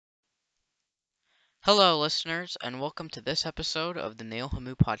Hello, listeners, and welcome to this episode of the Nail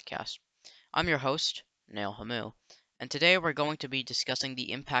Hamu podcast. I'm your host, Nail Hamu, and today we're going to be discussing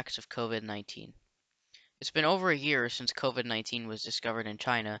the impacts of COVID 19. It's been over a year since COVID 19 was discovered in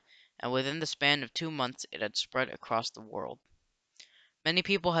China, and within the span of 2 months, it had spread across the world. Many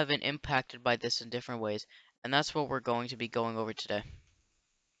people have been impacted by this in different ways, and that's what we're going to be going over today.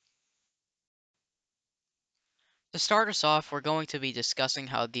 To start us off, we're going to be discussing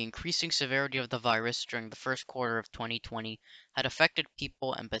how the increasing severity of the virus during the first quarter of 2020 had affected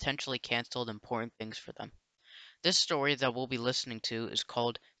people and potentially canceled important things for them. This story that we'll be listening to is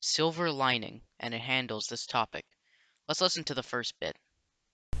called Silver Lining, and it handles this topic. Let's listen to the first bit.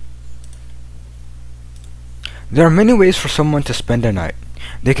 There are many ways for someone to spend a night.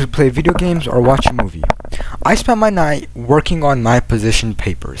 They could play video games or watch a movie. I spent my night working on my position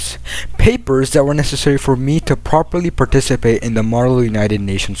papers. Papers that were necessary for me to properly participate in the Model United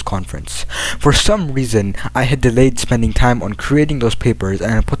Nations conference. For some reason, I had delayed spending time on creating those papers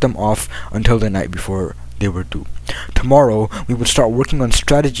and had put them off until the night before they were due. Tomorrow, we would start working on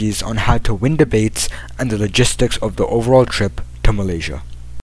strategies on how to win debates and the logistics of the overall trip to Malaysia.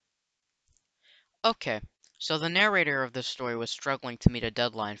 Okay, so the narrator of this story was struggling to meet a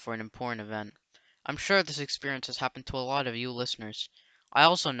deadline for an important event. I'm sure this experience has happened to a lot of you listeners. I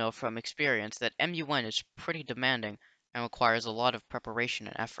also know from experience that MUN is pretty demanding and requires a lot of preparation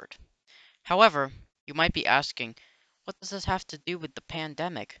and effort. However, you might be asking, what does this have to do with the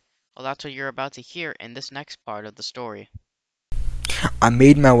pandemic? Well, that's what you're about to hear in this next part of the story. I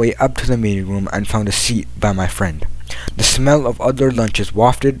made my way up to the meeting room and found a seat by my friend. The smell of other lunches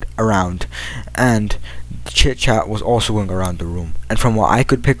wafted around, and chit chat was also going around the room. And from what I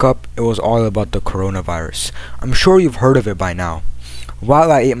could pick up, it was all about the coronavirus. I'm sure you've heard of it by now.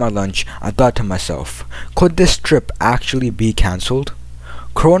 While I ate my lunch, I thought to myself, could this trip actually be cancelled?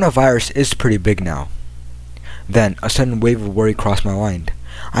 Coronavirus is pretty big now. Then, a sudden wave of worry crossed my mind.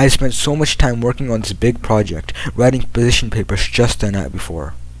 I had spent so much time working on this big project, writing position papers just the night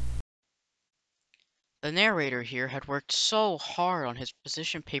before. The narrator here had worked so hard on his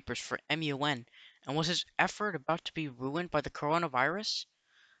position papers for MUN, and was his effort about to be ruined by the coronavirus?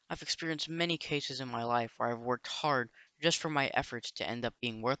 I've experienced many cases in my life where I've worked hard just for my efforts to end up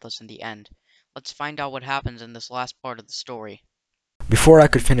being worthless in the end. Let's find out what happens in this last part of the story. Before I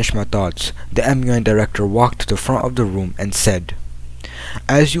could finish my thoughts, the MUN director walked to the front of the room and said,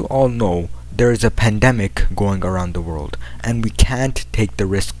 as you all know, there is a pandemic going around the world, and we can't take the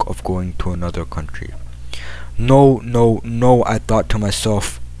risk of going to another country. No, no, no, I thought to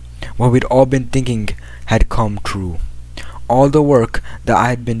myself. What we'd all been thinking had come true. All the work that I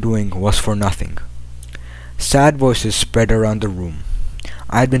had been doing was for nothing. Sad voices spread around the room.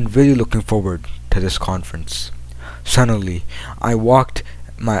 I had been really looking forward to this conference. Suddenly, I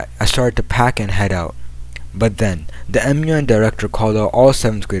started to pack and head out. But then, the MUN director called out all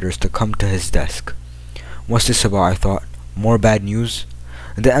 7th graders to come to his desk. What's this about, I thought. More bad news?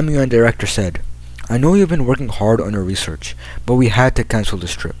 The MUN director said, I know you've been working hard on your research, but we had to cancel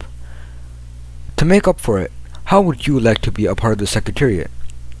this trip. To make up for it, how would you like to be a part of the Secretariat?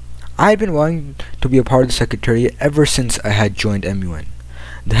 I had been wanting to be a part of the Secretariat ever since I had joined MUN.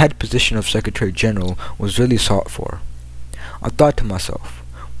 The head position of Secretary General was really sought for. I thought to myself,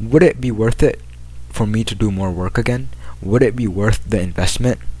 would it be worth it for me to do more work again? Would it be worth the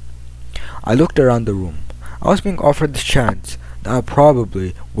investment? I looked around the room. I was being offered this chance that I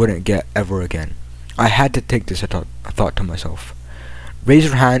probably wouldn't get ever again. I had to take this, I thought to myself. Raise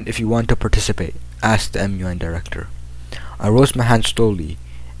your hand if you want to participate, asked the MUN director. I rose my hand slowly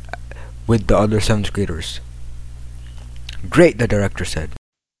with the other 7th graders. Great, the director said.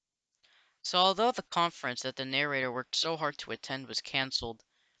 So, although the conference that the narrator worked so hard to attend was cancelled,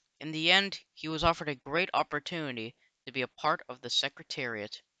 in the end he was offered a great opportunity to be a part of the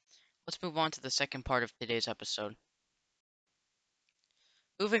Secretariat. Let's move on to the second part of today's episode.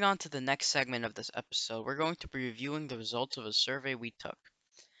 Moving on to the next segment of this episode, we're going to be reviewing the results of a survey we took.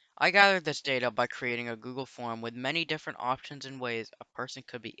 I gathered this data by creating a Google form with many different options and ways a person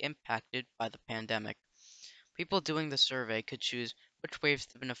could be impacted by the pandemic. People doing the survey could choose which ways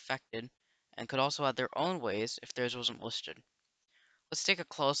they've been affected and could also add their own ways if theirs wasn't listed. Let's take a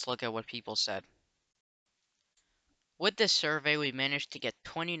close look at what people said. With this survey, we managed to get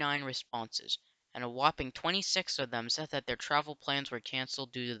 29 responses, and a whopping 26 of them said that their travel plans were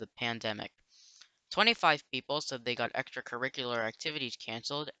canceled due to the pandemic. 25 people said they got extracurricular activities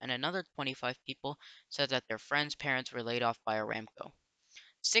canceled, and another 25 people said that their friends' parents were laid off by Aramco.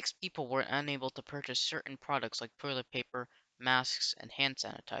 6 people were unable to purchase certain products like toilet paper, masks, and hand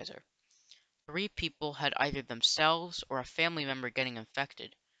sanitizer. 3 people had either themselves or a family member getting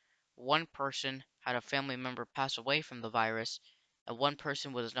infected. one person had a family member pass away from the virus, and one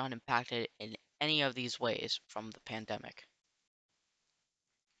person was not impacted in any of these ways from the pandemic.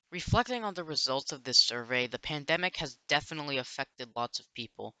 Reflecting on the results of this survey, the pandemic has definitely affected lots of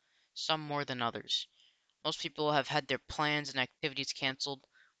people, some more than others. Most people have had their plans and activities canceled,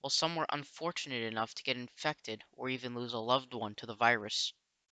 while some were unfortunate enough to get infected or even lose a loved one to the virus.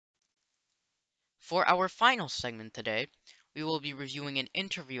 For our final segment today, we will be reviewing an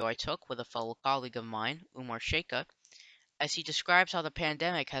interview I took with a fellow colleague of mine, Umar Sheikha, as he describes how the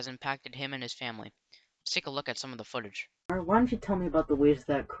pandemic has impacted him and his family. Let's take a look at some of the footage. Why don't you tell me about the ways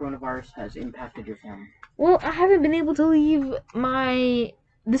that coronavirus has impacted your family? Well, I haven't been able to leave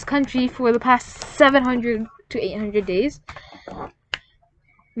this country for the past 700 to 800 days,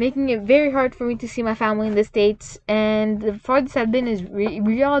 making it very hard for me to see my family in the States. And the farthest I've been is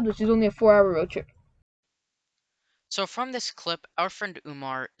Riyadh, which is only a 4-hour road trip. So, from this clip, our friend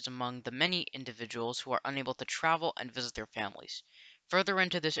Umar is among the many individuals who are unable to travel and visit their families. Further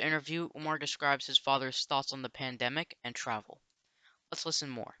into this interview, Umar describes his father's thoughts on the pandemic and travel. Let's listen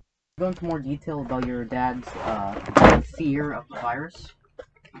more. Go into more detail about your dad's fear of the virus.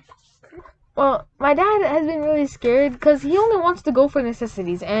 Well, my dad has been really scared because he only wants to go for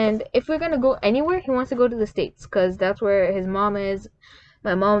necessities. And if we're going to go anywhere, he wants to go to the States because that's where his mom is,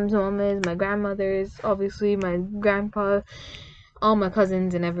 my mom's mom is, my grandmother's, obviously, my grandpa, all my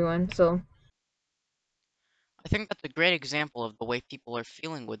cousins, and everyone. So I think that's a great example of the way people are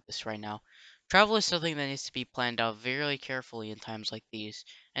feeling with this right now. Travel is something that needs to be planned out very carefully in times like these,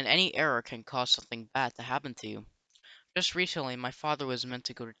 and any error can cause something bad to happen to you. Just recently, my father was meant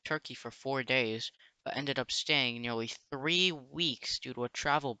to go to Turkey for 4 days, but ended up staying nearly 3 weeks due to a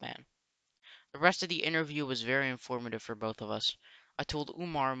travel ban. The rest of the interview was very informative for both of us. I told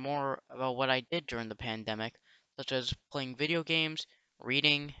Umar more about what I did during the pandemic, such as playing video games,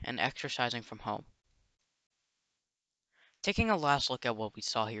 reading, and exercising from home. Taking a last look at what we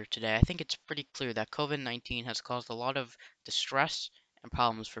saw here today, I think it's pretty clear that COVID-19 has caused a lot of distress and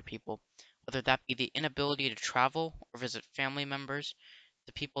problems for people, whether that be the inability to travel or visit family members,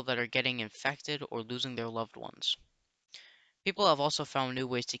 the people that are getting infected or losing their loved ones. People have also found new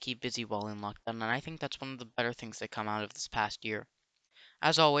ways to keep busy while in lockdown, and I think that's one of the better things that come out of this past year.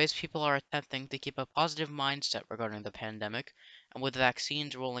 As always, people are attempting to keep a positive mindset regarding the pandemic, and with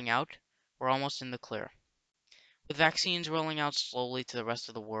vaccines rolling out, we're almost in the clear. With vaccines rolling out slowly to the rest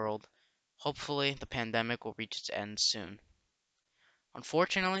of the world, hopefully the pandemic will reach its end soon.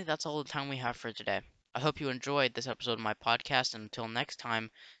 Unfortunately, that's all the time we have for today. I hope you enjoyed this episode of my podcast, and until next time,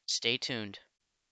 stay tuned.